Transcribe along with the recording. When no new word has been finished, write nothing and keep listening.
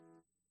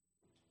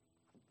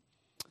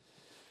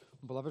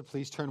Beloved,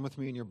 please turn with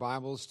me in your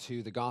Bibles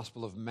to the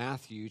Gospel of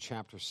Matthew,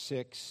 chapter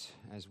 6,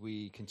 as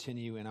we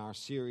continue in our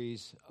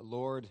series,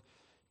 Lord,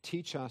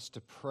 Teach Us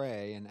to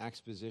Pray, an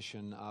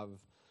exposition of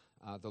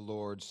the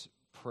Lord's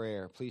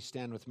Prayer. Please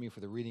stand with me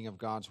for the reading of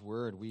God's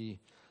Word. We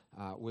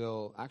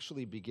will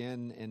actually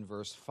begin in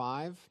verse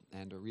 5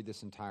 and read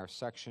this entire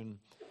section,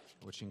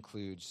 which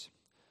includes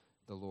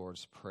the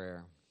Lord's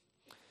Prayer.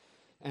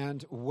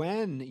 And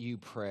when you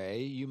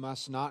pray, you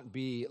must not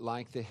be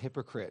like the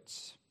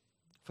hypocrites,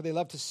 for they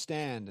love to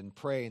stand and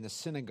pray in the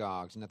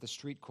synagogues and at the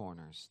street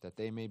corners, that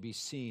they may be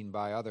seen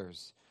by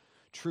others.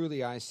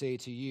 Truly I say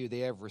to you, they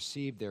have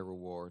received their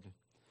reward.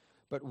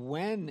 But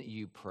when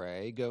you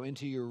pray, go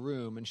into your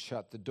room and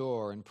shut the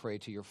door and pray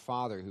to your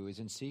Father who is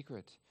in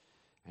secret.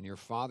 And your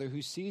Father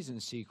who sees in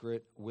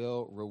secret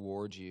will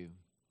reward you.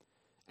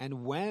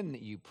 And when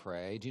you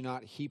pray, do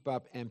not heap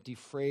up empty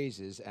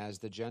phrases as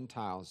the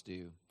Gentiles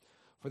do,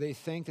 for they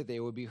think that they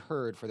will be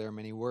heard for their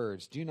many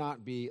words. Do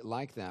not be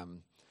like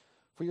them.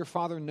 For your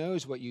Father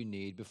knows what you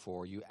need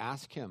before you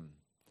ask Him.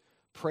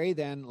 Pray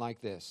then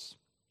like this: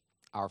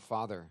 Our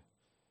Father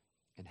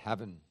in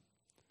heaven,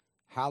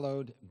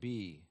 hallowed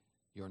be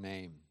your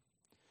name.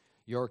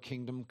 Your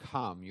kingdom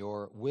come,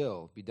 your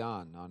will be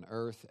done on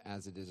earth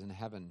as it is in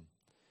heaven.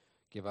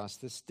 Give us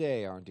this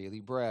day our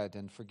daily bread,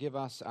 and forgive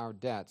us our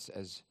debts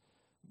as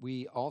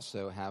we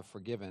also have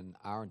forgiven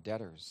our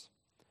debtors.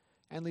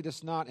 And lead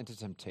us not into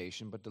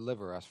temptation, but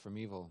deliver us from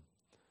evil.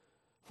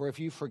 For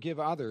if you forgive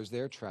others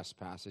their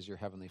trespasses, your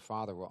heavenly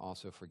Father will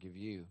also forgive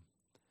you.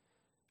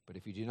 But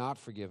if you do not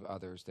forgive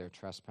others their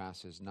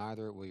trespasses,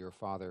 neither will your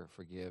Father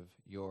forgive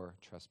your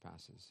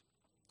trespasses.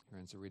 Here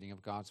ends the reading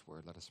of God's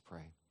Word. Let us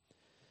pray.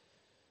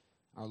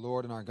 Our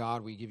Lord and our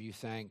God, we give you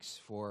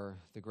thanks for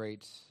the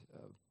great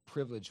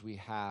privilege we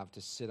have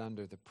to sit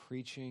under the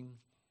preaching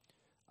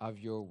of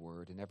your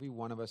Word. And every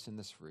one of us in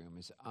this room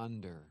is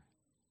under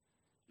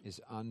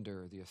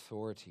the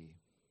authority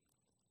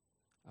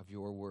of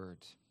your Word.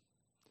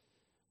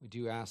 We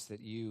do ask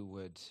that you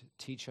would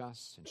teach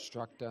us,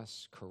 instruct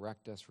us,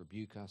 correct us,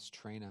 rebuke us,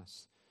 train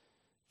us,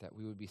 that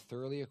we would be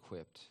thoroughly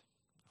equipped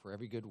for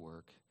every good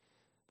work,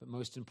 but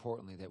most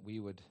importantly, that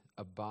we would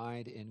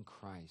abide in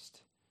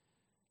Christ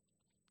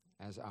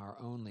as our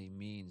only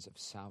means of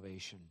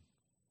salvation.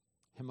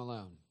 Him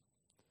alone.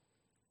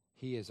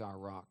 He is our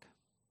rock.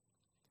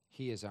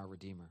 He is our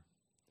Redeemer.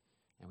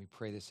 And we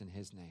pray this in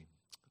His name.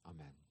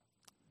 Amen.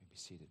 You may be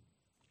seated.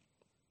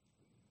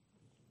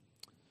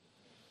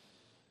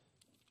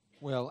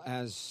 Well,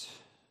 as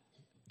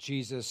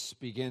Jesus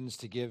begins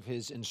to give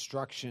his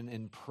instruction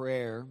in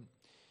prayer,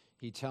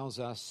 he tells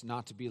us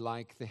not to be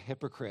like the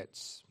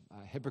hypocrites.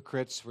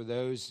 Hypocrites were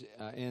those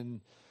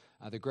in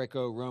the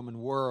Greco-Roman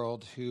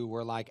world who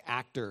were like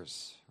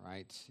actors,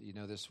 right? You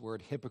know, this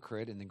word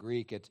hypocrite in the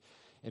Greek, it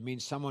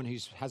means someone who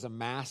has a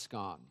mask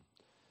on.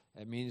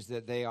 It means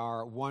that they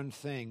are one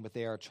thing, but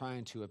they are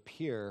trying to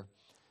appear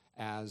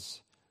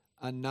as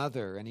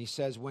another. And he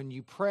says, when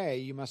you pray,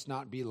 you must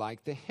not be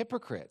like the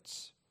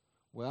hypocrites.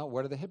 Well,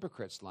 what are the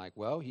hypocrites like?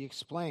 Well, he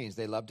explains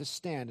they love to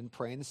stand and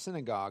pray in the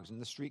synagogues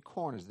and the street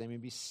corners. They may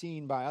be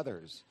seen by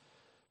others.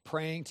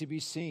 Praying to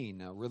be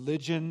seen,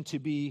 religion to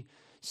be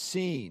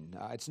seen.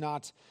 It's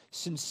not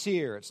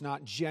sincere. It's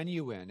not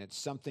genuine. It's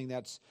something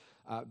that's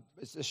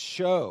it's a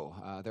show.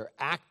 They're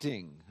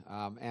acting.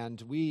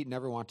 And we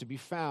never want to be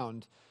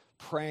found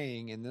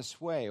praying in this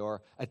way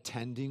or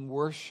attending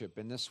worship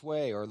in this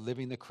way or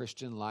living the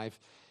Christian life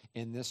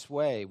in this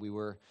way. We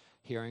were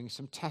hearing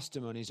some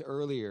testimonies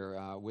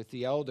earlier with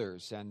the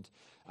elders, and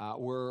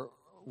we're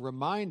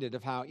reminded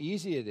of how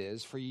easy it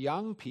is for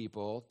young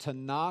people to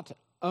not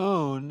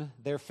own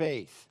their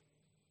faith,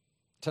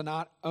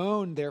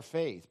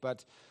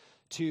 but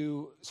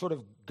to sort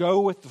of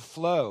go with the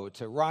flow,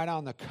 to ride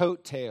on the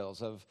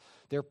coattails of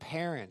their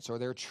parents or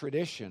their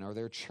tradition or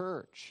their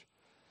church.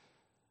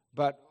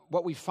 But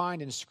what we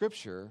find in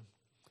Scripture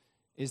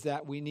is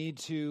that we need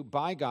to,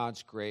 by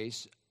God's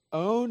grace,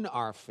 own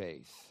our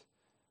faith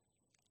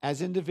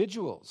as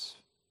individuals,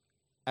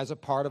 as a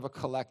part of a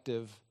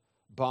collective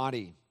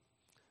body,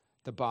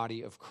 the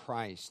body of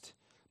Christ.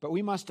 But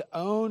we must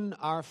own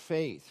our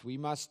faith. We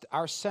must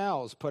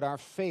ourselves put our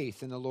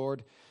faith in the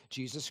Lord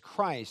Jesus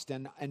Christ.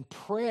 And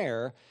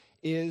prayer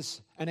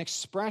is an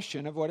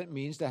expression of what it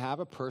means to have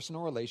a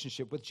personal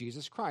relationship with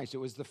Jesus Christ. It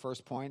was the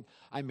first point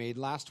I made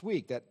last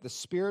week, that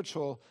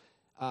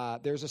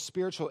there's a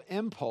spiritual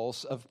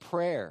impulse of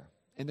prayer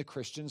in the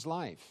Christian's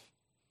life.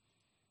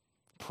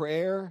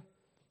 Prayer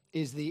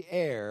is the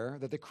air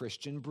that the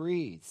Christian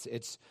breathes.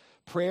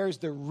 Prayer is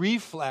the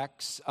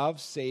reflex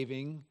of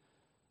saving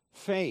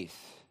faith.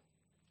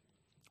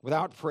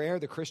 Without prayer,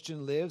 the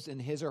Christian lives in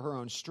his or her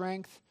own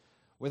strength.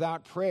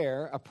 Without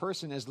prayer, a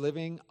person is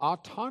living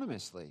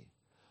autonomously.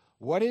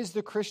 What is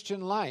the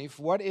Christian life?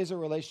 What is a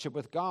relationship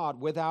with God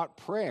without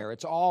prayer?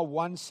 It's all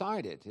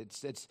one-sided.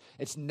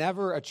 It's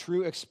never a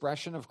true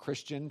expression of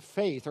Christian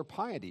faith or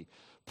piety.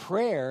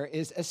 Prayer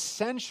is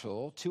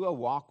essential to a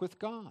walk with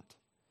God.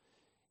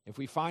 If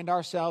we find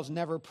ourselves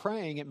never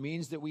praying, it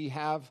means that we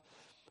have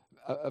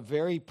a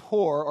very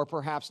poor or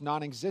perhaps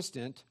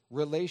non-existent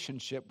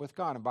relationship with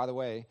God. And by the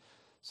way,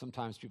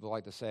 sometimes people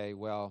like to say,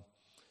 well,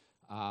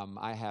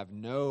 I have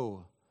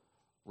no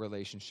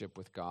relationship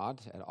with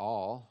God at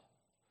all.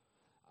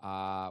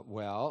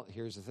 Well,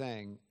 here's the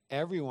thing.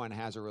 Everyone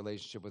has a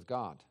relationship with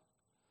God.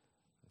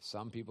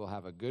 Some people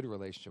have a good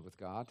relationship with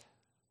God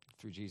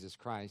through Jesus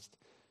Christ.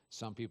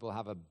 Some people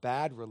have a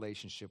bad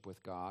relationship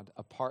with God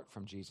apart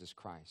from Jesus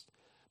Christ.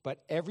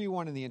 But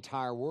everyone in the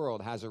entire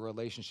world has a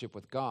relationship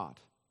with God,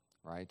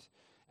 right?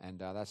 And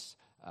that's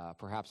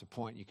perhaps a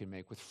point you can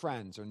make with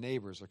friends or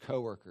neighbors or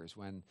coworkers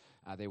when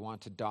they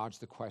want to dodge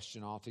the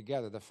question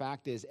altogether. The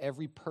fact is,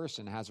 every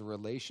person has a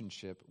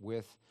relationship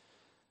with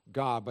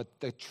God, but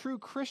the true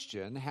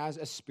Christian has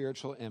a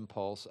spiritual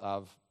impulse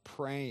of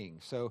praying.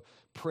 So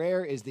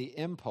prayer is the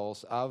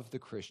impulse of the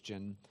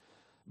Christian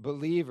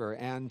believer.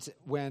 And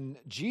when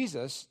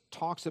Jesus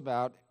talks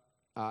about,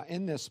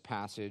 in this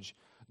passage,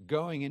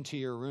 going into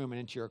your room and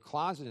into your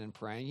closet and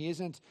praying, he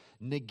isn't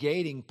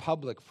negating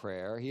public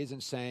prayer. He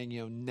isn't saying,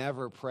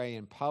 never pray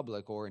in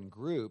public or in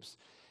groups.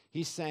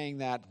 He's saying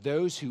that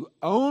those who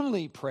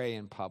only pray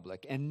in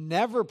public and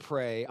never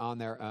pray on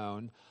their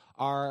own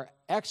are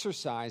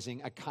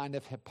exercising a kind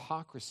of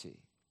hypocrisy.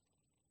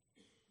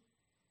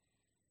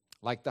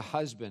 Like the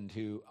husband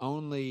who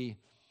only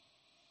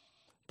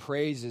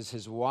praises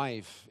his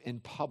wife in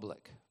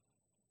public,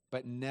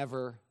 but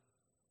never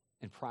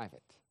in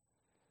private.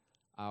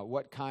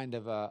 What kind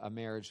of a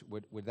marriage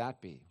would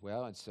that be?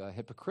 Well, it's a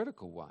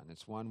hypocritical one.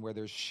 It's one where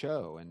there's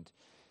show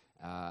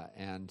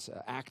and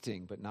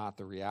acting, but not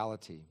the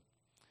reality.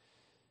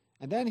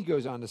 And then he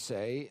goes on to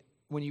say,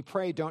 when you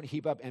pray, don't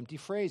heap up empty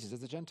phrases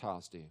as the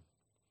Gentiles do.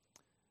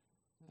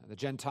 The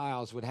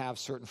Gentiles would have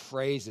certain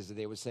phrases that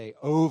they would say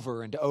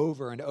over and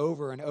over and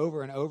over and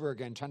over and over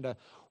again, trying to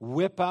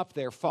whip up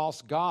their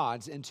false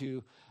gods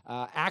into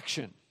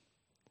action.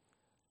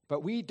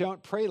 But we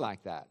don't pray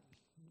like that.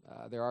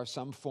 There are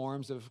some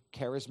forms of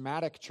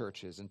charismatic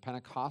churches and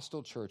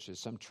Pentecostal churches,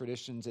 some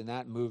traditions in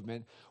that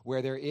movement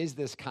where there is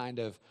this kind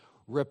of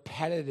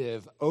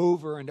repetitive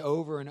over and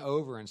over and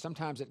over. And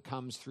sometimes it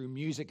comes through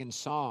music and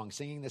song,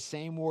 singing the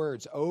same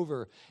words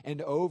over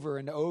and over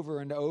and over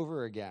and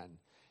over again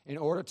in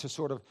order to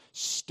sort of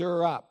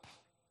stir up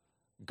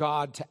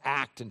God to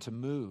act and to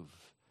move.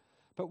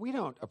 But we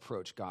don't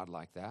approach God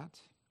like that.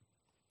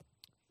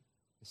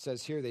 It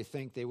says here they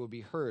think they will be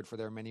heard for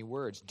their many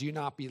words. Do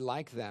not be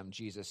like them,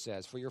 Jesus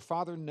says, for your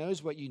Father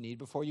knows what you need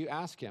before you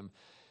ask him.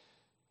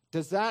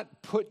 Does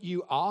that put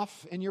you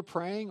off in your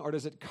praying, or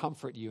does it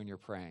comfort you in your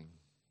praying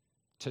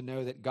to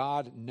know that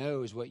God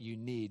knows what you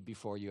need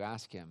before you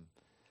ask him?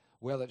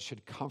 Well, it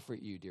should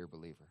comfort you, dear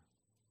believer.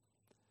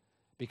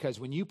 Because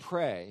when you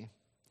pray,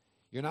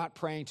 you're not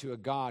praying to a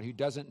God who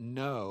doesn't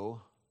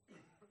know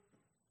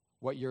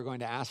what you're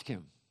going to ask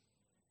him.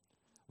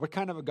 What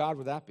kind of a God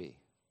would that be?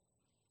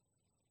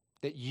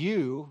 That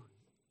you,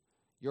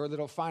 your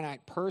little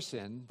finite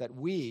person, that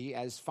we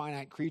as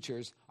finite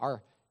creatures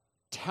are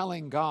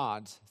telling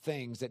God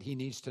things that he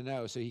needs to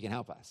know so he can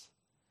help us.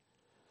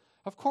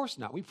 Of course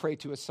not. We pray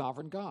to a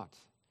sovereign God.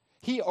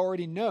 He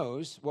already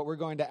knows what we're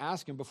going to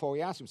ask him before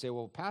we ask him. Say,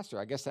 well, Pastor,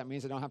 I guess that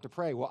means I don't have to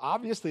pray. Well,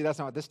 obviously that's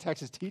not what this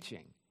text is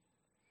teaching.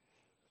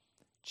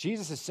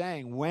 Jesus is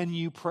saying when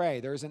you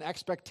pray, there's an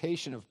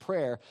expectation of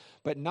prayer,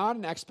 but not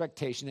an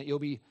expectation that you'll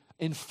be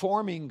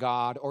informing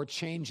God or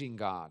changing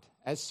God.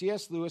 As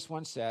C.S. Lewis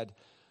once said,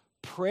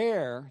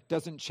 prayer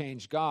doesn't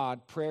change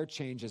God, prayer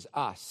changes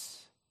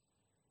us.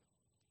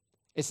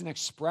 It's an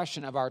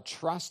expression of our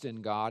trust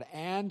in God,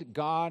 and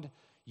God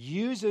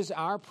uses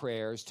our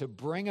prayers to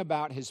bring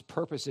about his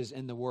purposes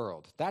in the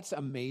world. That's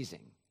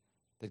amazing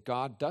that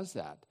God does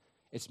that.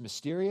 It's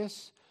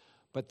mysterious,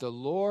 but the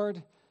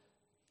Lord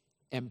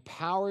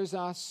empowers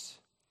us,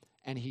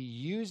 and he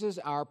uses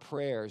our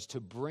prayers to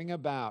bring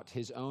about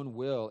his own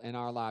will in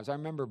our lives. I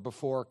remember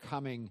before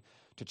coming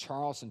to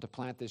Charleston to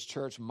plant this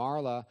church,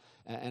 Marla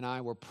and I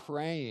were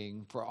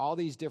praying for all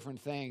these different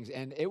things,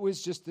 and it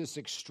was just this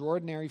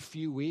extraordinary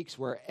few weeks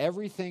where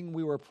everything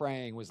we were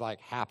praying was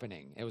like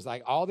happening. It was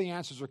like all the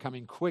answers were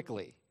coming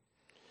quickly.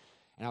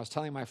 And I was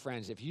telling my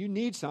friends, if you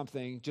need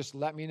something, just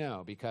let me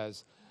know,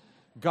 because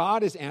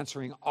God is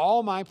answering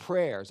all my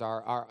prayers.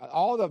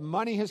 All the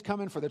money has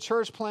come in for the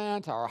church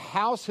plant. Our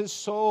house has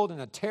sold in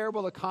a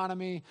terrible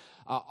economy.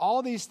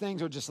 All these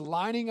things are just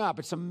lining up.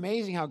 It's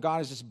amazing how God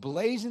is just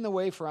blazing the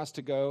way for us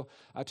to go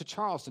to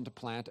Charleston to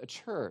plant a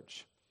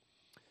church.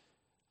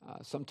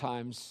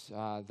 Sometimes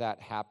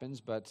that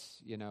happens, but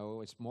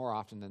it's more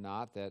often than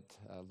not that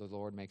the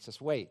Lord makes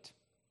us wait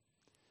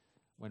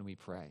when we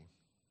pray.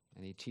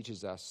 And he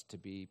teaches us to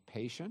be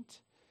patient.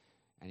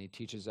 And he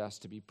teaches us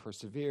to be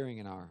persevering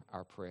in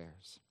our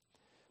prayers.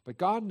 But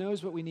God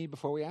knows what we need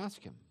before we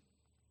ask him.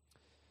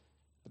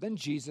 But then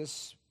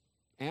Jesus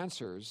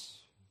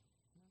answers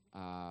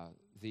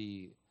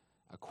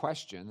a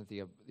question that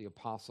the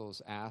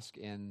apostles ask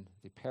in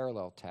the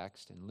parallel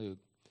text in Luke.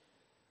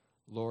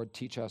 Lord,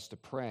 teach us to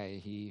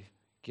pray. He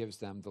gives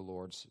them the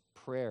Lord's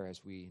Prayer,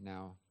 as we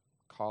now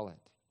call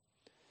it.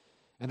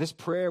 And this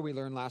prayer we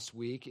learned last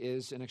week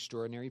is an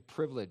extraordinary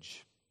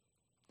privilege.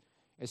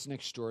 It's an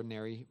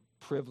extraordinary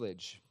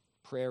privilege.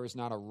 Prayer is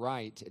not a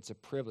right, it's a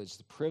privilege. It's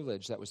a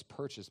privilege that was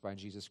purchased by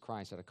Jesus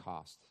Christ at a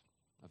cost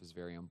of his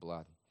very own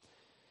blood.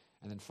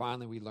 And then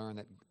finally we learn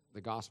that the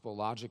gospel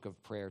logic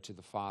of prayer to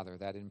the Father,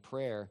 that in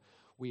prayer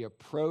we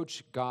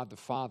approach God the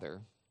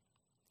Father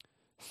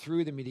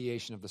through the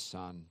mediation of the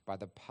Son by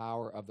the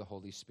power of the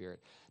Holy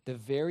Spirit. The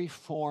very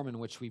form in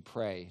which we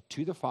pray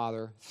to the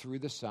Father through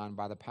the Son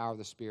by the power of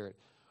the Spirit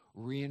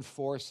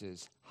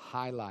reinforces,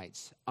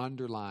 highlights,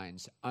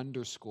 underlines,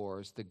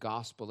 underscores the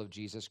gospel of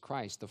Jesus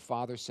Christ. The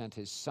Father sent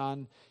his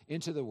Son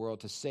into the world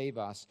to save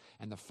us,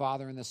 and the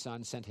Father and the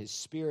Son sent his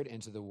Spirit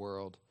into the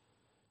world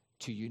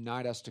to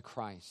unite us to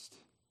Christ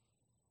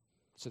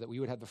so that we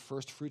would have the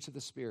first fruits of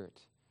the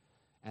Spirit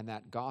and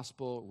that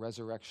gospel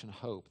resurrection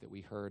hope that we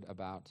heard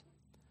about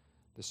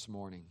this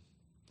morning.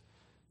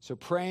 So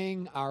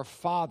praying our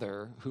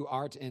Father who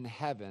art in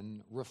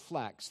heaven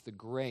reflects the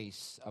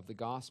grace of the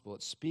gospel.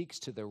 It speaks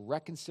to the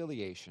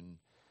reconciliation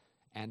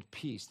and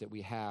peace that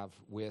we have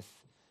with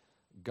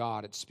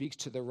God. It speaks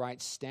to the right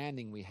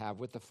standing we have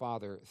with the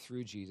Father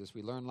through Jesus.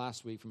 We learned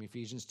last week from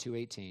Ephesians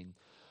 2:18,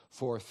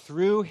 for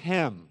through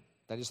him,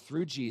 that is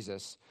through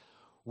Jesus,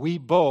 we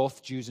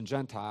both, Jews and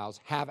Gentiles,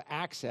 have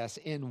access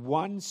in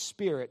one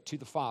Spirit to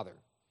the Father.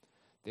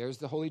 There's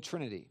the Holy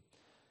Trinity.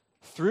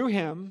 Through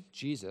him,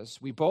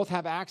 Jesus, we both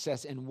have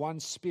access in one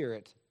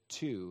Spirit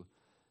to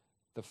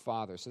the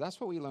Father. So that's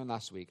what we learned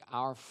last week.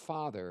 Our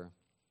Father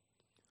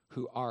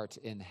who art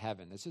in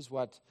heaven. This is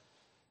what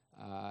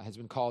has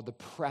been called the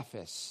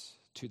preface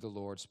to the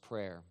Lord's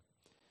Prayer.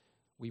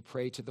 We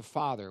pray to the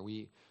Father.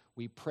 We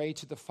pray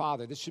to the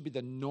Father. This should be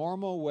the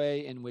normal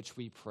way in which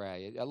we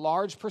pray. A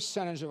large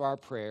percentage of our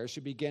prayers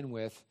should begin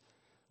with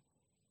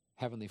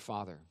Heavenly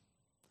Father,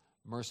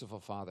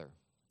 Merciful Father,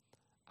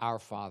 Our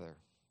Father.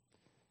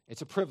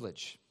 It's a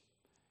privilege.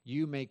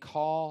 You may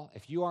call,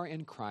 if you are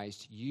in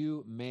Christ,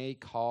 you may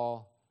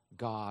call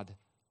God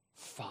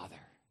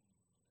Father.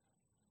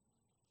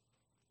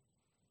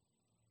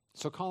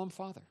 So call him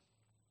Father.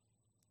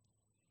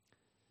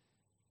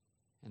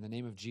 In the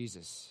name of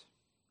Jesus,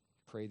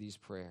 pray these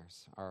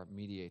prayers, our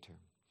mediator.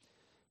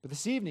 But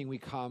this evening we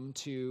come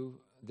to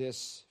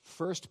this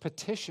first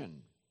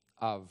petition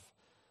of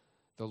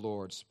the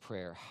Lord's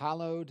Prayer.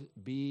 Hallowed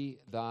be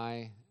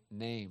thy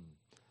name.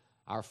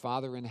 Our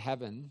Father in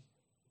heaven,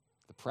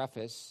 the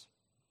preface,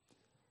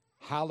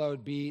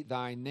 hallowed be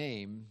thy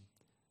name,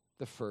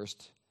 the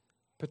first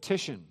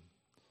petition.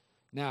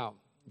 Now,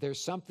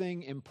 there's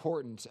something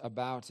important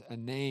about a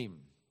name,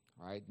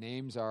 right?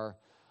 Names are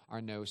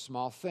no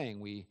small thing.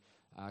 We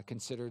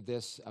considered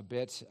this a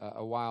bit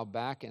a while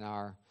back in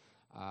a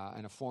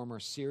former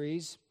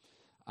series,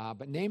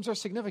 but names are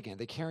significant.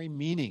 They carry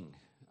meaning.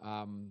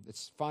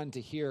 It's fun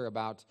to hear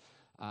about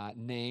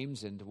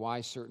names and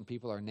why certain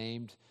people are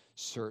named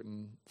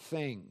certain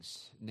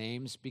things.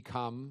 Names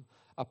become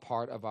a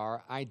part of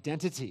our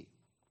identity.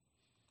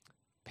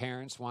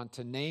 Parents want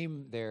to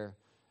name their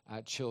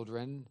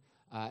children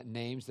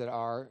names that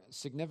are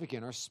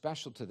significant or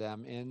special to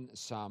them in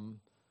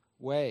some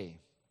way.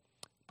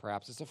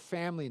 Perhaps it's a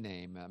family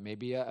name,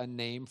 maybe a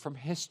name from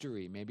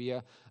history, maybe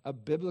a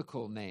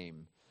biblical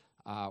name.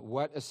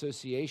 What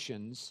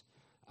associations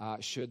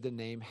should the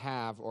name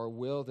have, or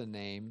will the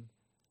name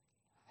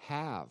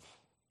have?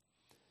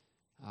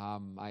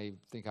 I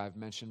think I've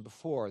mentioned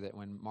before that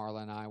when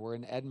Marla and I were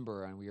in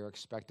Edinburgh and we were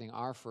expecting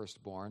our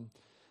firstborn,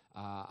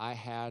 I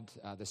had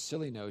the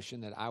silly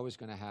notion that I was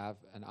going to have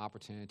an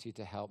opportunity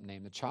to help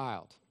name the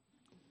child.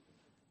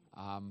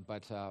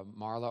 But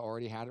Marla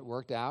already had it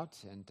worked out,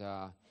 and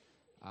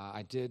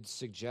I did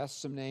suggest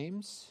some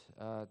names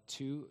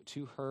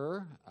to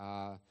her.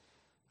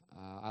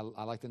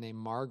 I like the name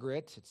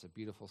Margaret. It's a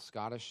beautiful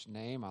Scottish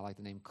name. I like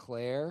the name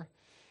Claire.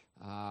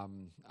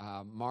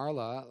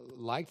 Marla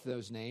liked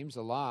those names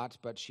a lot,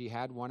 but she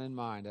had one in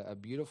mind, a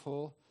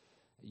beautiful,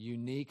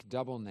 unique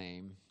double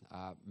name,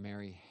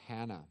 Mary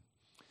Hannah.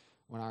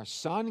 When our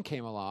son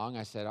came along,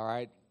 I said, all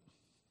right,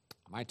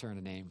 my turn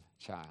to name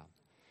child.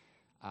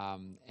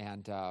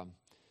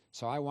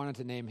 So I wanted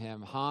to name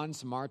him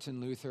Hans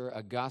Martin Luther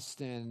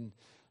Augustine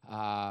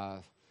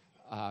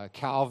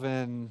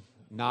Calvin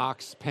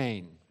Knox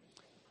Payne.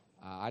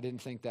 I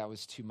didn't think that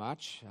was too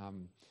much.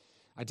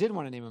 I did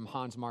want to name him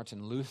Hans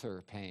Martin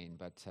Luther Payne,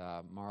 but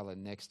Marla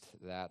nixed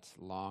that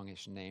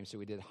longish name, so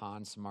we did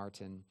Hans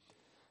Martin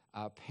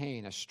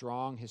Payne, a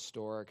strong,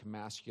 historic,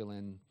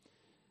 masculine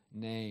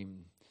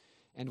name.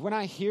 And when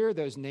I hear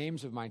those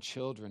names of my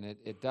children,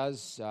 it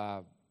does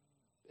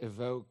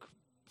evoke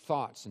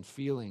thoughts and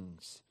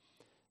feelings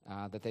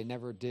that they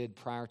never did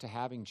prior to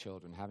having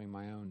children, having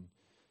my own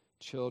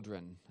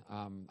children.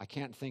 I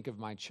can't think of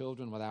my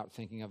children without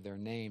thinking of their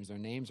names. Their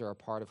names are a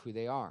part of who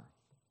they are,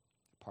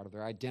 part of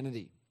their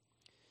identity.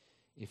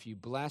 If you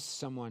bless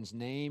someone's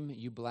name,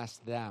 you bless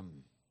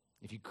them.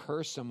 If you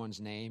curse someone's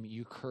name,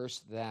 you curse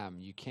them.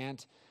 You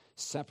can't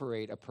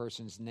separate a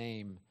person's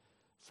name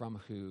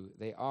from who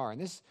they are. And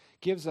this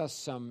gives us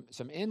some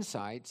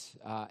insight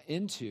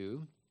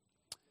into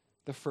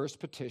the first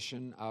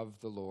petition of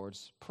the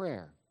Lord's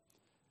Prayer.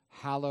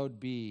 Hallowed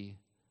be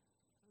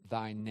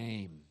thy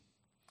name.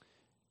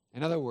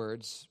 In other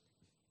words,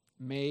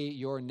 may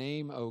your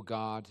name, O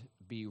God,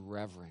 be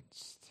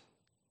reverenced.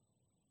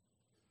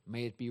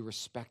 May it be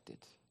respected.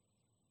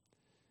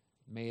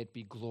 May it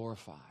be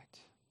glorified.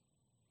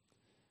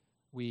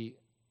 We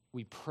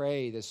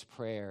pray this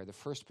prayer, the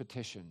first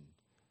petition,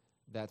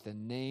 that the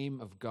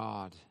name of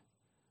God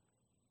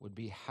would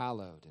be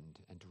hallowed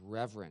and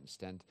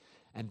reverenced. And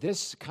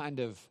this kind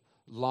of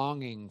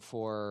longing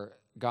for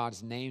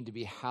God's name to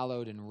be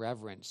hallowed and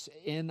reverenced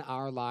in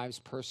our lives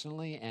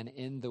personally and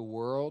in the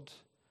world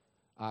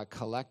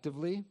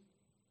collectively,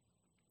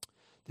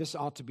 this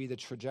ought to be the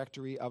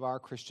trajectory of our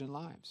Christian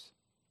lives.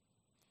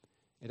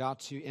 It ought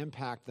to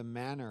impact the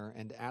manner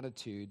and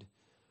attitude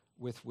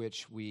with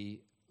which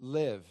we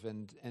live.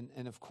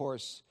 And of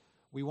course,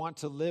 we want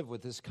to live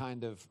with this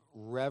kind of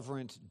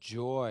reverent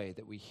joy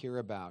that we hear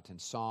about in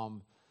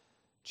Psalm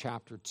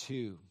chapter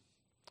 2.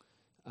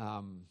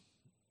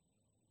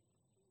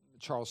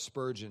 Charles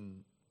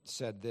Spurgeon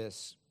said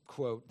this,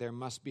 quote, "There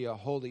must be a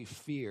holy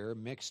fear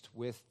mixed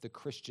with the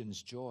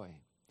Christian's joy.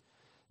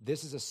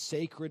 This is a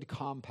sacred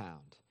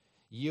compound,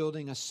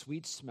 yielding a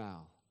sweet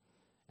smell,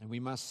 and we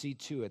must see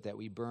to it that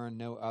we burn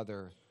no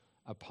other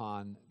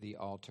upon the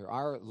altar."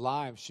 Our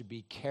lives should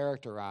be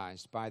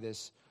characterized by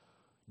this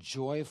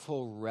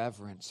joyful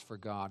reverence for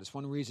God. It's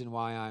one reason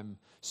why I'm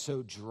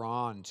so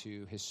drawn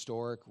to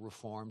historic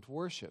Reformed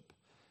worship.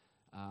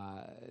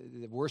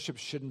 Worship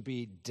shouldn't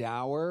be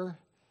dour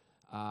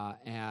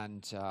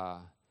and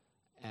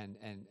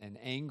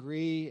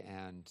angry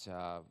and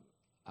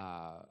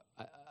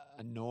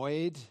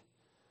annoyed.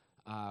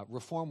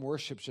 Reformed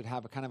worship should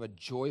have a kind of a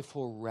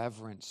joyful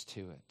reverence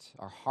to it.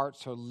 Our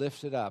hearts are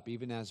lifted up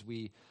even as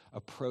we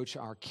approach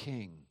our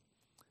King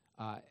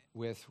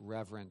with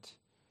reverent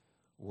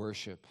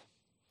worship.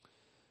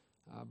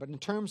 But in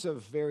terms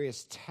of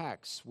various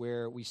texts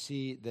where we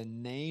see the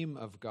name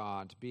of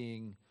God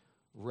being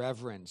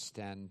reverenced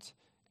and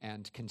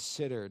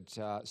considered,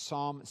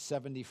 Psalm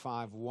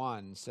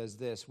 75:1 says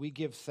this, "We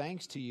give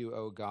thanks to you,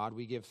 O God,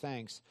 we give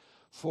thanks,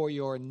 for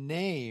your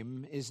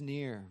name is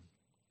near.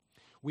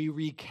 We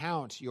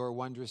recount your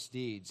wondrous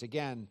deeds."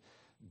 Again,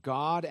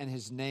 God and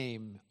his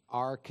name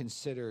are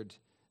considered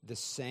the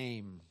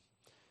same.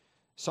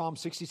 Psalm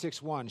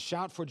 66:1,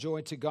 "Shout for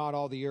joy to God,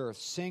 all the earth.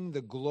 Sing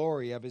the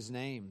glory of his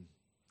name.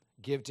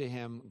 Give to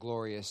him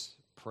glorious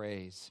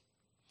praise."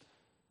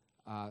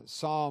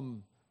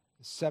 Psalm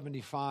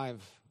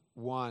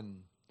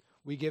 75:1,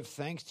 "We give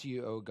thanks to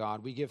you, O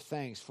God. We give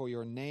thanks, for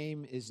your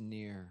name is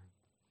near."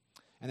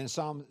 And then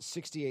Psalm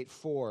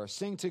 68:4,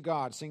 "Sing to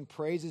God, sing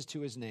praises to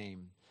his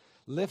name.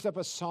 Lift up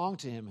a song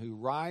to him who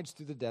rides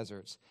through the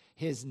deserts.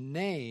 His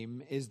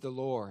name is the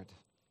Lord.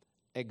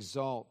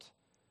 Exalt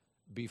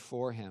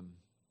before him."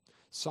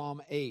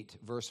 Psalm 8,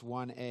 verse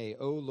 1a,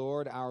 "O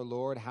Lord, our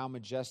Lord, how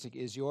majestic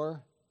is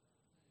your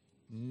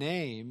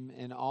name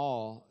in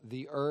all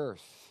the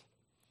earth.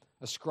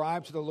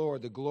 Ascribe to the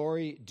Lord the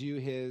glory due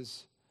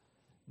his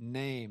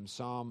name."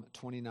 Psalm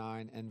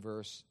 29 and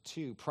verse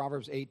 2.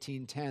 Proverbs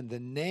 18:10, "The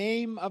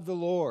name of the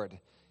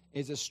Lord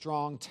is a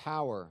strong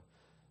tower.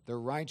 The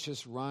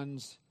righteous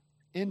runs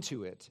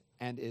into it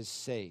and is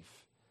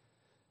safe."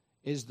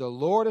 Is the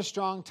Lord a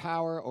strong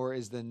tower, or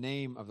is the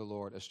name of the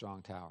Lord a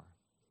strong tower?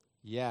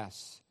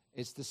 Yes,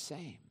 it's the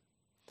same.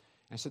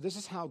 And so this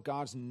is how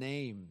God's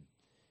name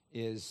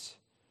is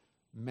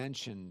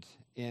mentioned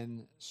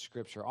in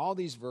Scripture. All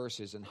these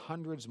verses and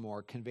hundreds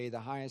more convey the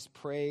highest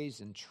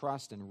praise and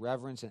trust and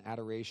reverence and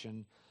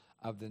adoration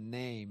of the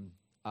name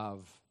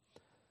of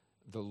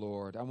the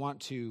Lord. I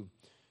want to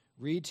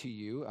read to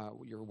you,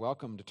 you're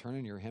welcome to turn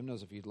in your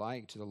hymnals if you'd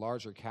like, to the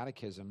larger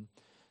catechism.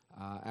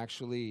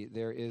 Actually,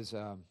 there is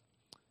a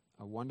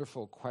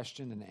wonderful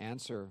question and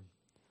answer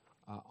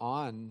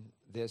on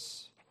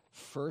this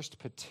first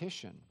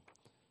petition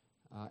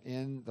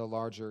in the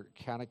larger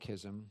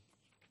catechism.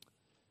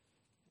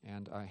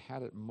 And I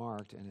had it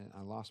marked, and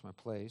I lost my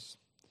place.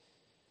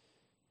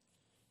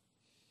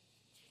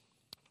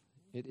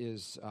 It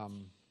is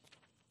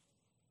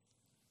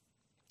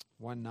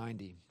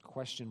 190,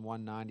 question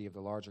 190 of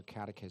the larger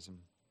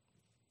catechism.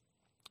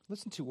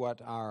 Listen to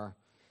what our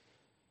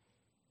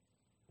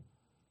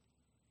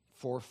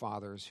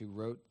forefathers who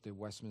wrote the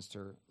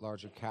Westminster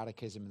Larger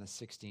Catechism in the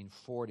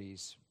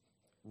 1640s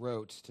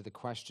wrote to the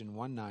question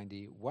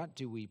 190, "What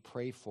do we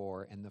pray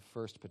for in the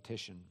first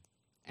petition?"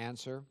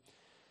 Answer,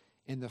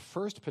 in the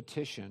first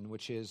petition,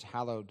 which is,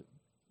 "Hallowed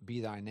be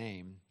thy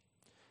name,"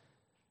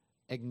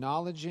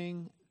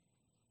 acknowledging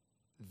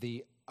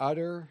the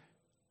utter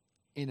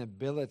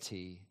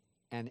inability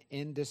and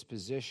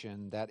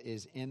indisposition that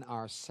is in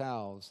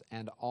ourselves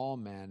and all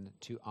men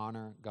to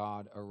honor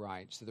God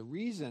aright. So the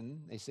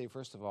reason, they say,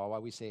 first of all, why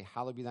we say,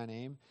 "Hallowed be thy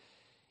name,"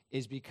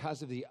 is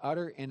because of the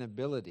utter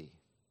inability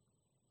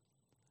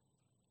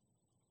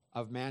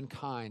of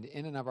mankind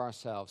in and of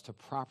ourselves to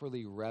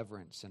properly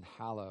reverence and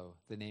hallow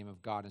the name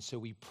of God. And so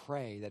we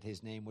pray that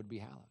his name would be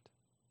hallowed.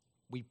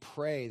 We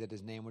pray that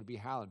his name would be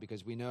hallowed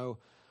because we know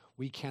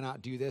We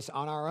cannot do this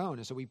on our own.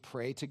 And so we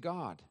pray to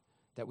God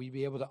that we'd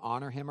be able to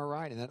honor him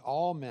aright and that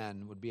all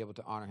men would be able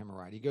to honor him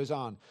aright. He goes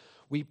on,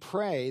 we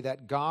pray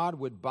that God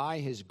would by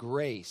his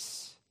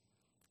grace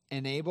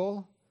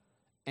enable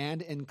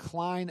and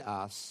incline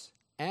us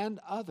and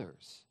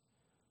others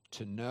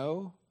to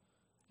know,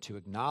 to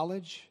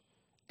acknowledge,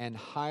 and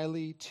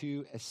highly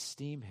to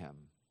esteem him,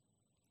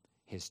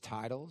 his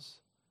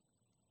titles,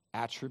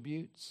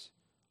 attributes,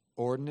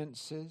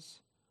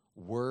 ordinances,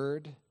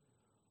 word,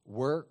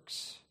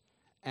 works,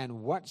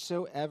 and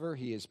whatsoever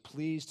he is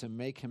pleased to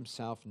make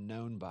himself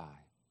known by,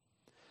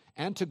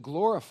 and to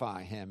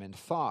glorify him in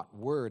thought,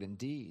 word, and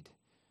deed,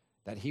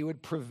 that he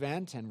would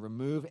prevent and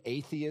remove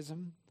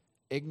atheism,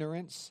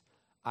 ignorance,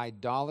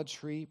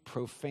 idolatry,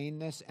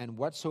 profaneness, and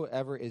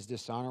whatsoever is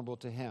dishonorable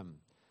to him,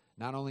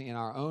 not only in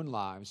our own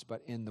lives,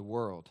 but in the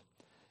world,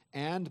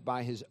 and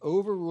by his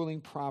overruling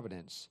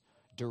providence,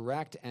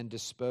 direct and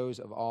dispose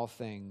of all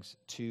things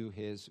to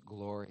his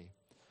glory.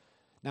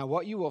 Now,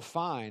 what you will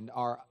find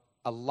are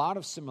a lot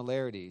of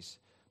similarities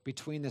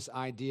between this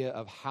idea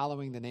of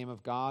hallowing the name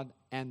of God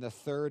and the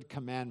third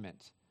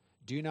commandment.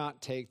 Do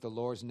not take the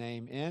Lord's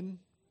name in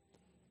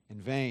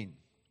vain.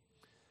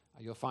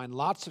 You'll find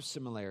lots of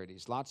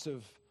similarities, lots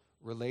of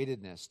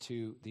relatedness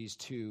to these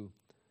two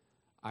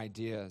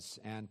ideas,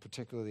 and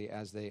particularly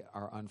as they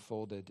are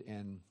unfolded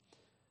in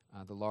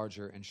the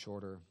larger and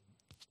shorter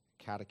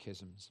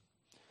catechisms.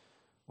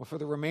 Well, for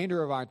the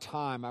remainder of our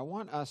time, I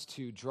want us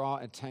to draw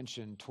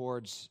attention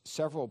towards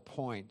several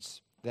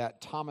points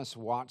that Thomas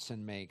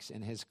Watson makes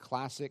in his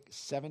classic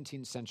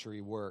 17th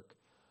century work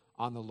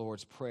on the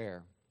Lord's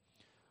Prayer,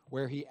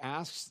 where he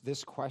asks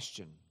this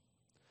question: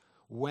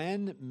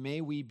 when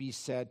may we be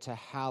said to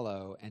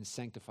hallow and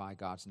sanctify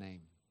God's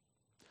name?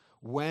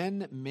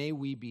 When may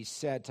we be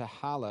said to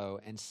hallow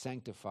and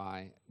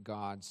sanctify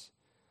God's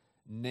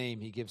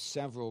name? He gives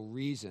several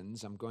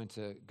reasons. I'm going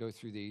to go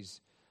through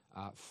these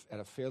at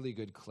a fairly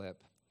good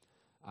clip.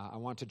 I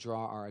want to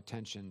draw our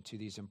attention to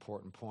these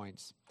important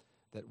points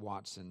that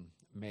Watson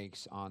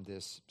makes on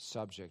this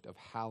subject of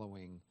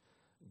hallowing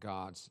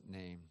God's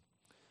name.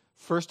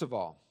 First of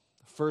all,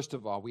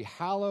 we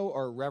hallow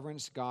or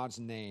reverence God's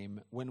name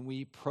when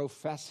we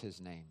profess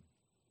his name.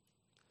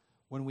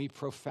 When we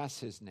profess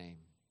his name.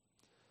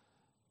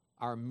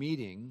 Our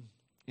meeting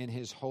in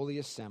his holy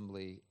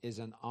assembly is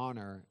an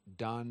honor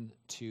done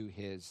to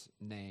his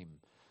name.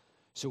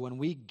 So when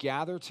we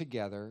gather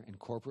together in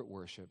corporate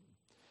worship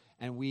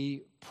and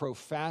we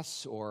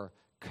profess or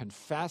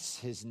confess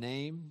his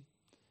name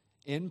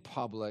in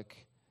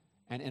public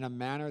and in a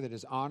manner that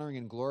is honoring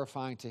and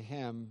glorifying to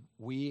him,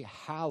 we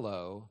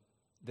hallow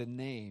the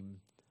name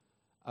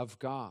of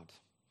God.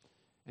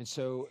 And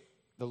so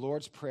the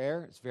Lord's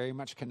Prayer is very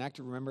much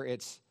connected. Remember,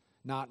 it's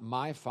not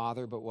my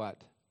Father, but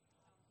what?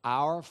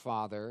 Our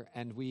Father.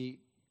 And we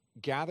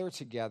gather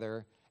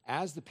together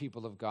as the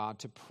people of God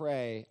to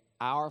pray,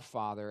 Our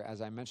Father.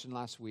 As I mentioned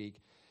last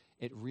week,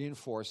 it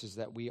reinforces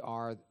that we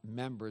are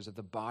members of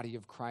the body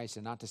of Christ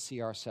and not to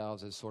see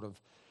ourselves as sort of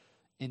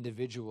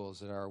individuals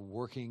that are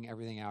working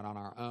everything out on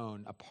our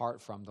own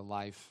apart from the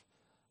life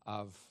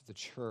of the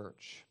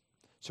church.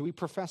 So we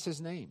profess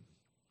his name,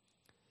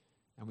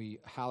 and we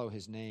hallow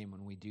his name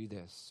when we do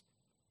this.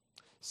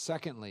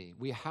 Secondly,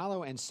 we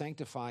hallow and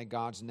sanctify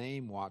God's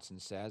name, Watson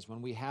says,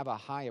 when we have a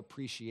high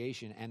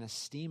appreciation and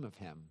esteem of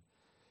him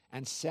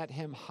and set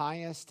him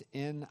highest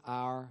in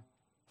our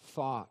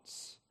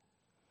thoughts.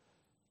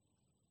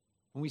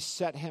 When we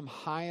set him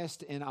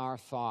highest in our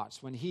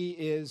thoughts, when he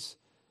is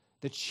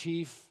the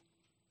chief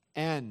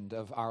end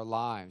of our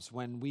lives,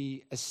 when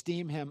we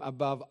esteem him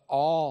above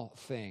all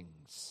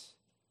things.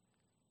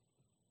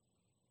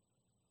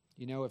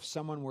 You know, if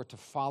someone were to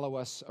follow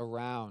us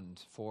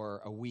around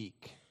for a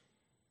week,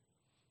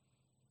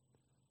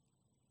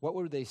 what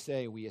would they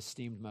say we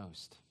esteemed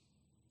most?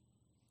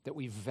 That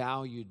we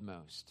valued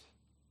most?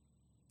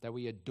 That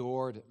we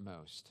adored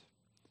most?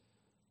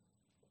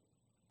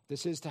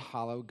 This is to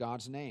hallow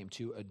God's name,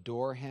 to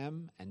adore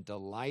him and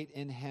delight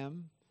in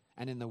him,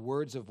 and in the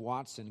words of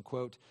Watson,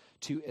 quote,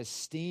 to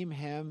esteem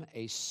him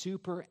a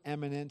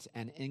supereminent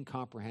and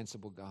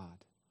incomprehensible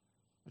God.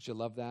 Don't you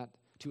love that?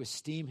 To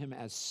esteem him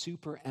as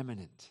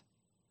supereminent,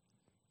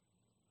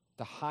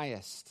 the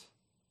highest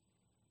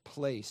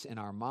place in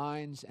our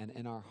minds and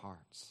in our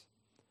hearts.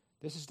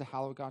 This is to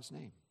hallow God's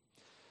name.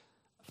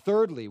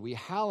 Thirdly, we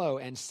hallow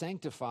and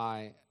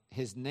sanctify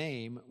his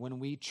name when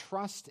we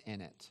trust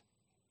in it.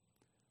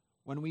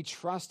 When we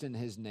trust in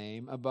his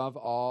name above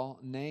all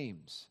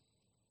names.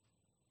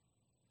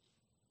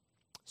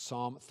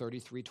 Psalm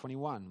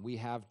 33:21, we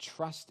have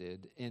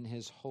trusted in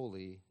his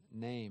holy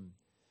name.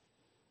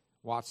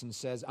 Watson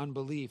says,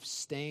 unbelief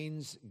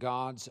stains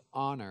God's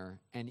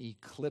honor and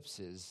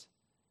eclipses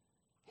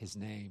his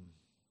name.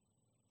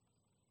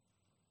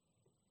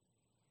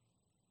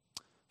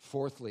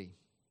 Fourthly,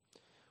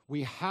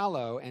 we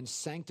hallow and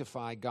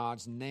sanctify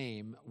God's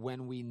name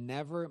when we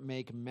never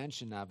make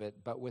mention of it,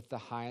 but with the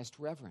highest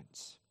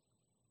reverence.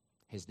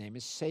 His name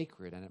is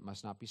sacred, and it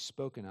must not be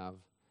spoken of,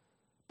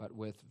 but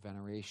with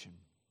veneration.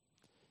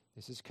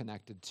 This is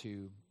connected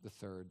to the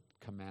third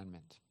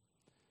commandment.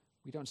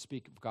 We don't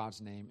speak of God's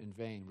name in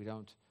vain. We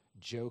don't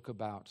joke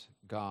about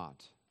God.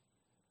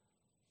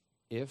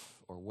 If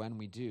or when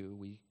we do,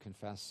 we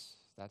confess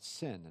that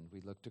sin and we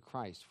look to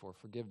Christ for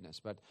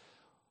forgiveness. But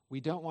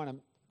we don't want to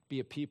be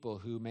a people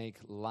who make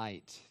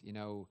light.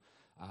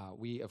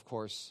 We, of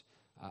course,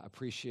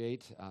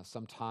 appreciate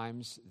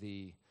sometimes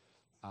the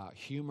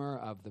humor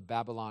of the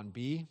Babylon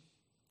Bee.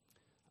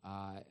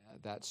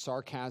 That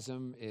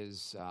sarcasm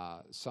is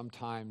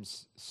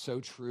sometimes so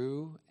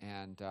true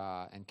and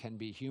can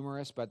be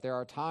humorous, but there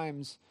are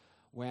times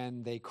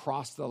when they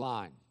cross the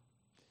line.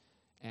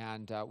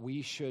 And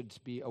we should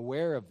be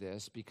aware of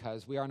this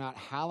because we are not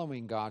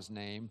hallowing God's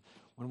name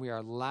when we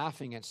are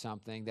laughing at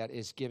something that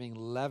is giving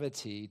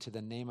levity to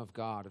the name of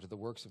God or to the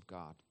works of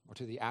God or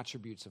to the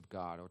attributes of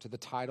God or to the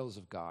titles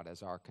of God,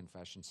 as our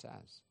confession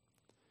says.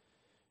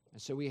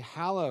 And so we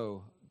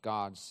hallow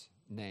God's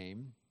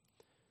name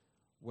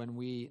when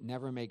we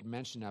never make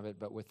mention of it,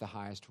 but with the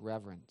highest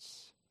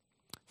reverence.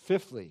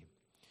 Fifthly,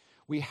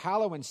 we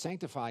hallow and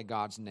sanctify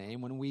God's name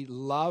when we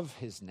love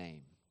his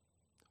name.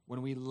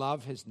 When we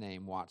love his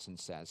name, Watson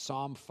says.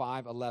 Psalm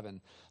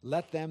 5:11,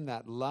 let them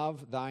that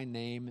love thy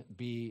name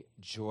be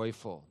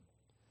joyful.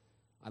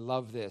 I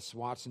love this.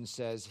 Watson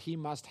says, he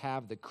must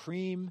have the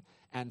cream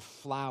and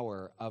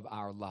flour of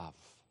our love.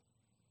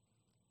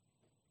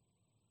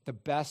 The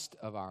best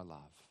of our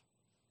love.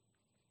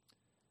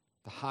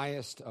 The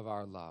highest of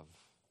our love.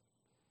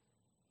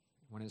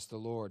 When it's the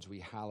Lord's, we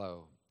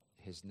hallow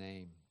his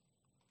name.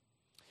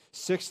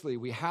 Sixthly,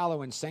 we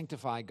hallow and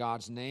sanctify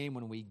God's name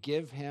when we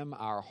give him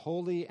our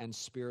holy and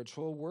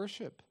spiritual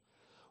worship.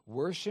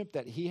 Worship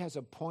that he has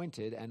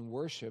appointed and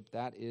worship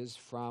that is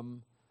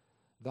from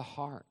the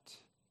heart.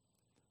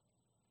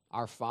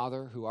 Our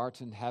Father who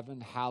art in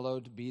heaven,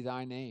 hallowed be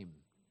thy name.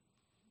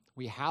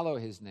 We hallow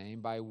his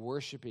name by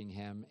worshiping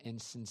him in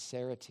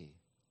sincerity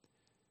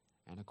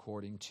and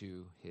according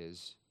to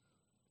his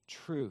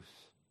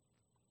truth.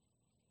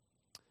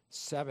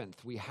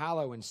 Seventh, we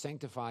hallow and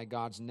sanctify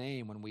God's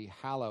name when we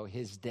hallow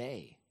his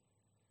day.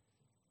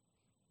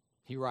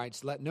 He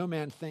writes, let no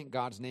man think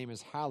God's name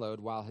is hallowed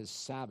while his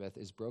Sabbath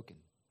is broken.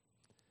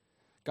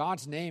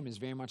 God's name is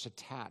very much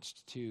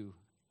attached to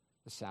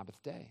the Sabbath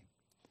day.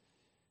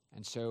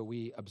 And so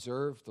we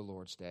observe the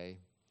Lord's day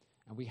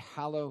and we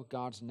hallow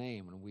God's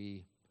name when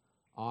we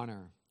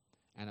honor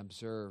and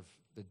observe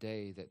the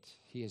day that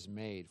he has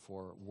made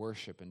for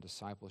worship and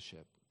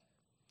discipleship.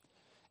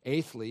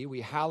 Eighthly,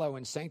 we hallow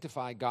and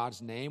sanctify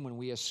God's name when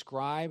we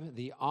ascribe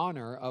the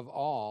honor of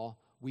all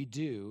we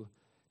do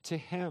to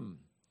him.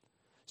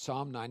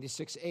 Psalm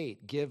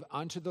 96:8, give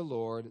unto the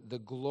Lord the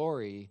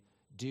glory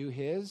due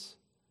his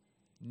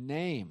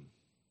name.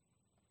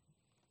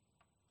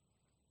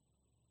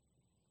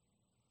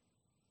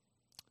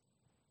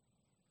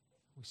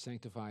 We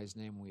sanctify his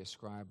name when we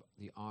ascribe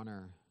the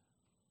honor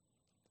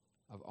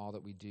of all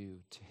that we do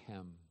to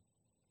him.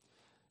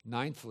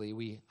 Ninthly,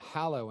 we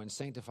hallow and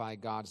sanctify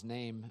God's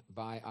name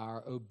by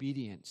our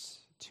obedience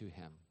to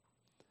him.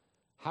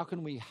 How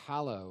can we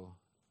hallow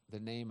the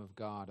name of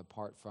God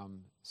apart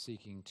from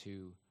seeking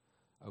to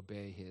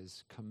obey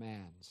his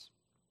commands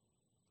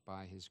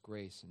by his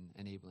grace and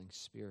enabling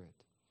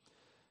spirit?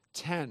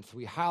 10th,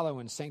 we hallow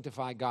and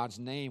sanctify God's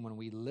name when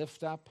we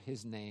lift up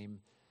his name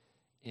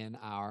in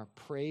our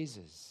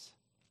praises.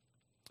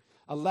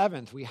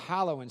 11th, we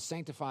hallow and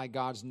sanctify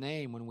God's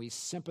name when we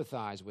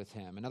sympathize with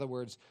him. In other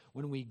words,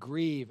 when we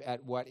grieve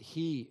at what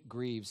he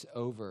grieves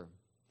over.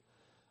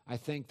 I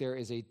think there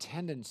is a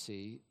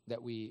tendency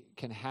that we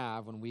can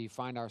have when we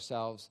find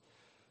ourselves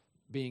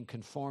being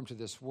conformed to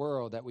this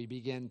world, that we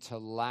begin to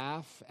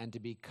laugh and to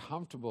be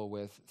comfortable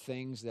with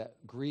things that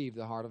grieve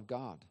the heart of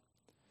God.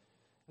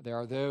 There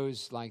are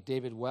those like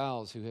David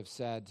Wells who have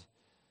said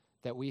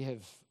that we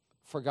have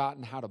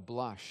forgotten how to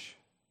blush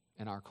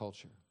in our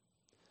culture.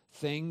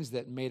 Things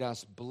that made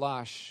us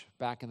blush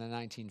back in the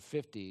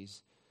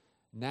 1950s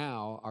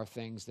now are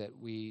things that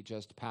we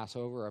just pass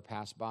over or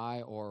pass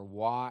by or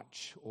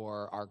watch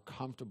or are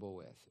comfortable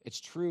with. It's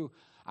true,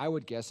 I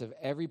would guess, of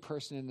every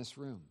person in this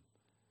room,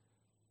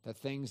 that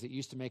things that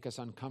used to make us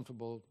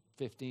uncomfortable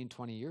 15,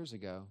 20 years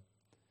ago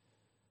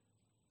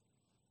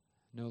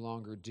no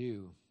longer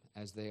do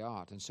as they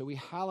ought. And so we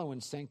hallow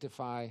and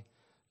sanctify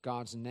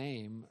God's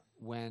name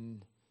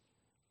when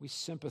we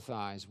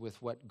sympathize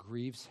with what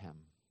grieves him.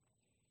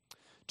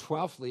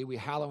 12thly, we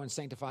hallow and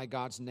sanctify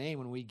God's name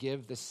when we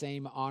give the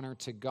same honor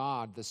to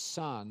God, the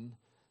Son,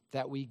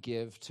 that we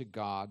give to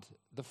God,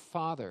 the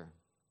Father.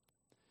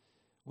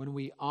 When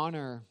we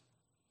honor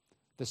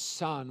the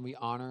Son, we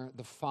honor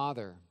the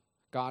Father.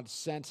 God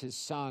sent his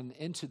Son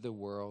into the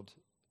world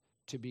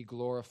to be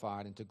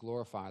glorified and to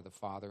glorify the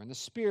Father. And the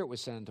Spirit was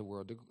sent into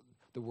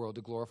the world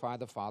to glorify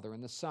the Father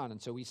and the Son.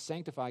 And so we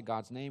sanctify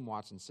God's name,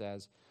 Watson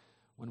says,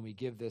 when we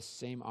give this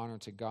same honor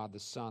to God the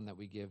Son that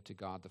we give to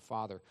God the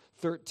Father.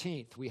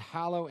 13th, we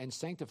hallow and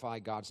sanctify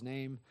God's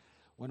name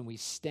when we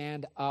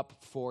stand up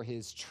for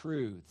his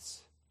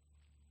truths.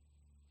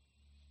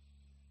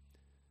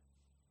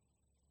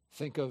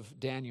 Think of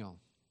Daniel.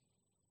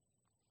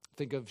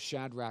 Think of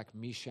Shadrach,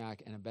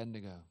 Meshach, and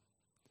Abednego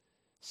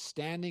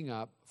standing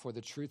up for the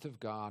truth of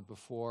God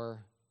before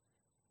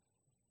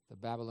the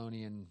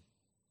Babylonian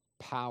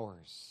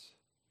powers,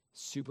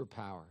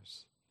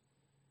 superpowers.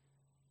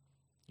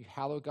 You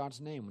hallow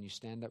God's name when you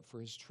stand up for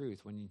his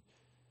truth,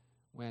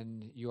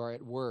 when you are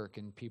at work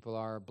and people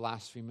are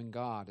blaspheming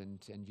God and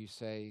you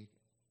say,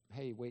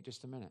 hey, wait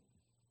just a minute.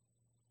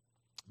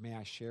 May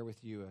I share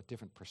with you a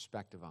different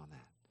perspective on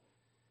that?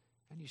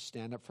 And you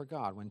stand up for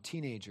God. When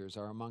teenagers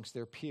are amongst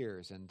their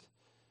peers and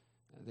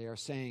they are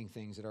saying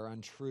things that are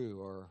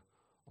untrue or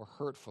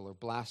hurtful or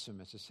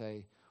blasphemous, to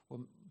say,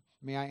 well,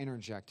 may I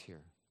interject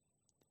here?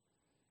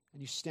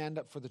 And you stand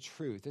up for the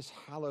truth. This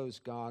hallows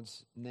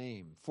God's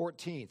name.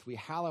 14th, we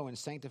hallow and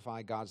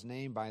sanctify God's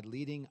name by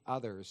leading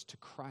others to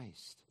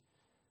Christ,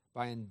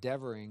 by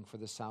endeavoring for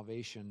the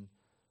salvation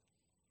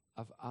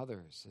of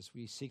others. As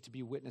we seek to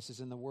be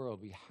witnesses in the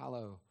world, we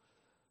hallow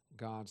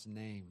God's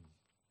name.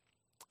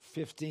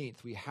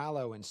 15th, we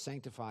hallow and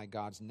sanctify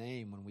God's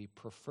name when we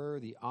prefer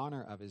the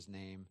honor of his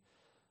name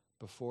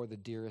before the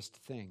dearest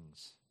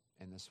things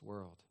in this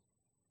world,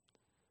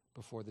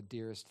 before the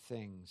dearest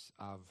things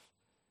of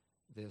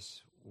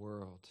this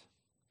world.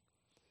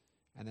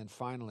 And then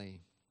finally,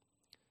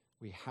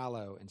 we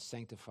hallow and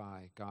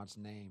sanctify God's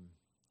name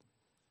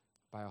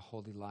by a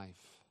holy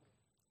life,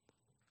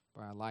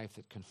 by a life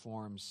that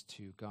conforms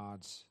to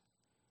God's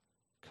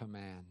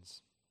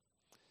commands.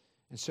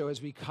 And so as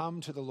we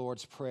come to the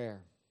Lord's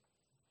Prayer,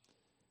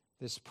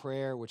 this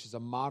prayer which is a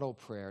model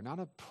prayer, not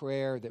a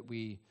prayer that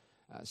we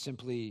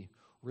simply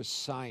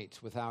recite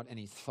without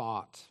any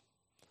thought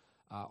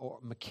or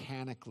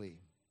mechanically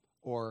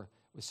or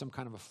with some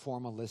kind of a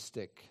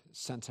formalistic,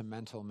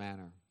 sentimental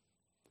manner,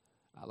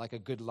 like a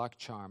good luck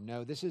charm.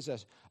 No, this is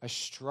a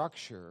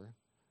structure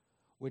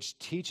which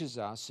teaches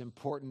us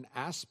important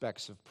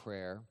aspects of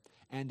prayer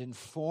and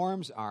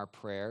informs our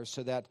prayers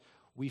so that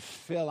we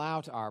fill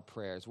out our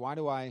prayers. Why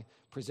do I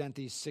present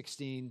these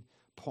 16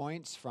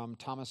 points from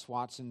Thomas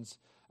Watson's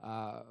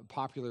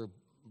popular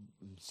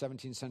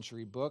 17th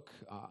century book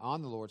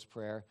on the Lord's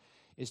Prayer?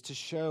 Is to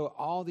show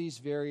all these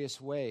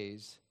various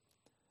ways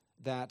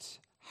that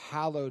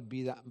hallowed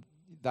be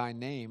thy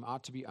name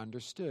ought to be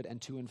understood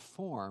and to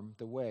inform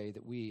the way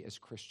that we as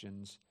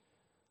Christians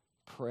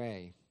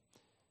pray.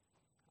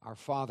 Our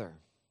Father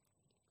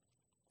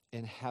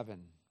in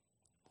heaven.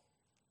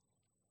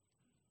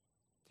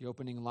 The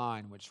opening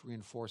line which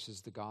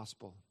reinforces the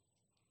gospel.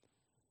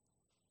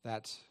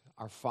 That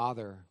our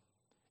Father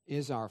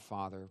is our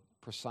Father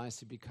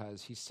precisely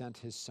because he sent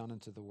his Son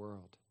into the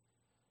world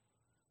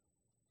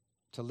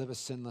to live a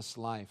sinless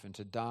life and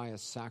to die a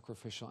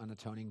sacrificial and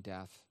atoning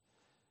death.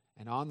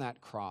 And on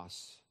that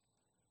cross,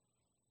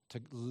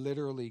 to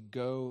literally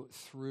go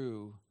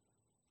through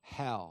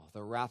hell,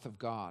 the wrath of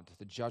God,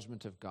 the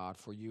judgment of God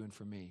for you and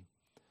for me.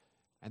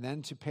 And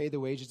then to pay the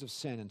wages of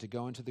sin and to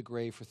go into the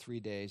grave for 3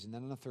 days. And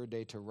then on the third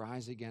day to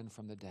rise again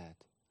from the dead.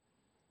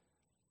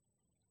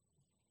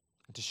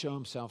 And to show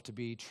himself to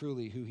be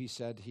truly who he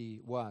said he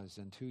was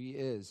and who he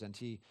is. And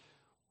he,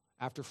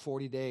 after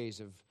 40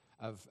 days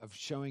of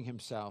showing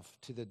himself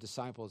to the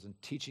disciples and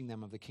teaching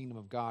them of the kingdom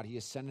of God, he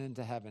ascended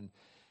into heaven.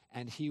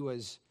 And he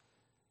was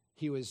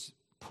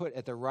put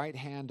at the right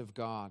hand of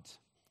God.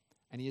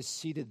 And he is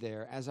seated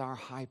there as our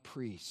high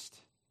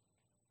priest.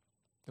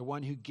 The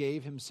one who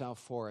gave himself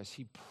for us.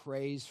 He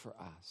prays for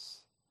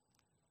us.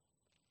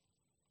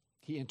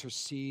 He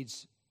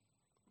intercedes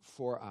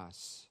for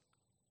us.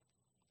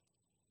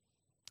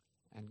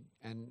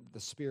 And the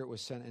Spirit was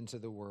sent into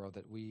the world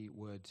that we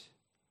would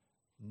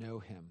know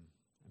him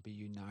and be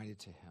united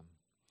to him.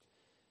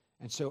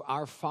 And so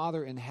our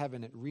Father in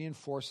heaven, it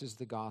reinforces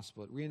the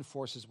gospel. It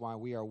reinforces why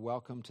we are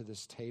welcome to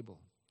this table.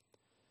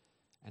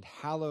 And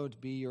hallowed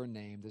be your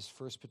name, this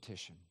first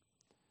petition.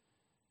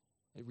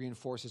 It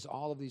reinforces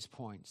all of these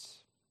points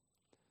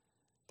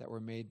that were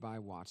made by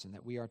Watson,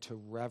 that we are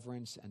to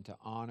reverence and to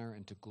honor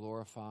and to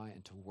glorify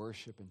and to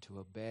worship and to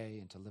obey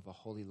and to live a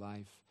holy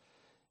life.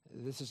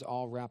 This is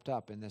all wrapped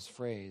up in this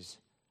phrase,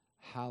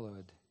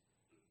 hallowed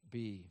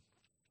be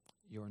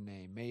your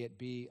name. May it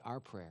be our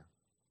prayer.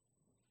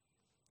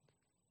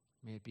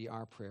 May it be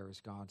our prayer as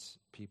God's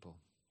people.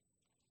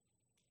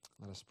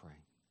 Let us pray.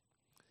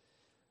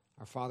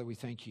 Our Father, we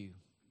thank you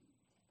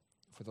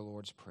for the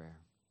Lord's Prayer.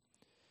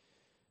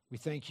 We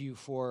thank you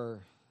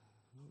for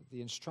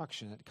the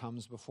instruction that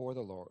comes before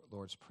the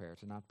Lord's Prayer,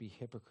 to not be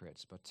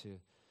hypocrites, but to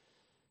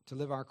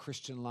live our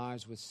Christian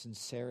lives with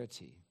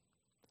sincerity,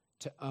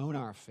 to own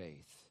our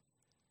faith,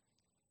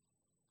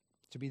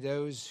 to be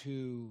those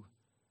who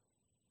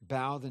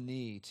bow the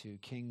knee to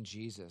King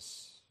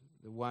Jesus,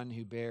 the one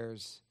who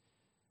bears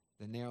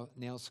the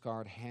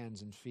nail-scarred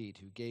hands and feet,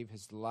 who gave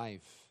his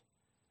life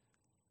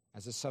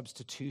as a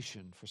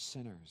substitution for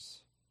sinners.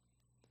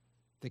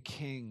 The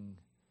King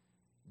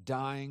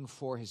dying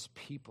for his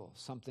people,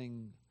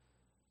 something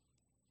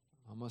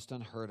almost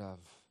unheard of.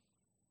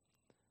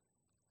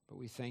 But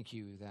we thank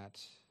you that,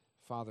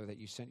 Father, that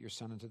you sent your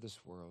Son into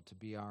this world to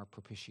be our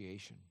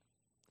propitiation,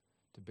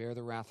 to bear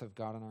the wrath of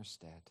God in our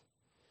stead.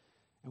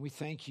 And we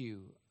thank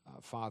you,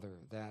 Father,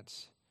 that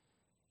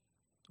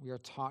We are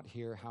taught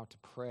here how to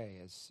pray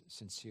as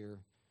sincere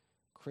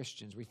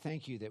Christians. We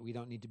thank you that we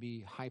don't need to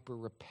be hyper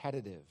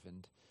repetitive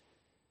and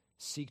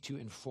seek to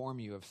inform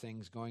you of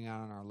things going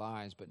on in our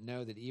lives, but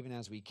know that even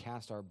as we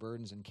cast our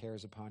burdens and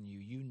cares upon you,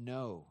 you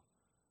know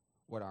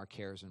what our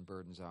cares and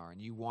burdens are, and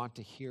you want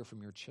to hear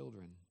from your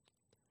children,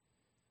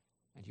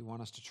 and you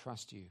want us to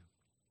trust you,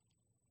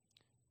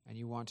 and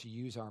you want to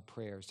use our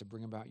prayers to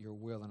bring about your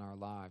will in our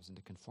lives and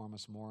to conform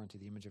us more into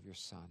the image of your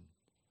Son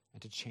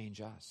and to change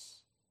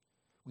us.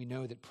 We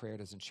know that prayer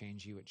doesn't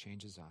change you, it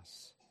changes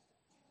us.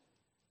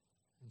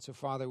 And so,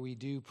 Father, we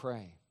do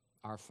pray,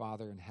 our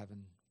Father in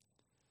heaven,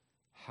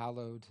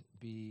 hallowed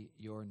be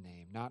your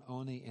name, not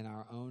only in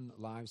our own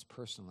lives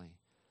personally,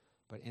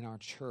 but in our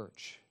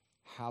church.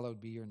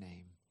 Hallowed be your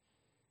name.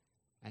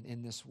 And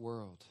in this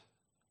world,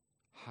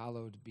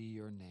 hallowed be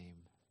your name.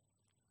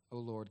 O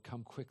Lord,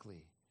 come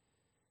quickly,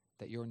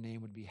 that your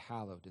name would be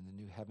hallowed in the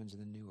new heavens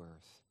and the new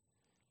earth.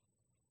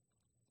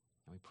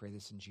 And we pray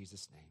this in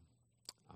Jesus' name.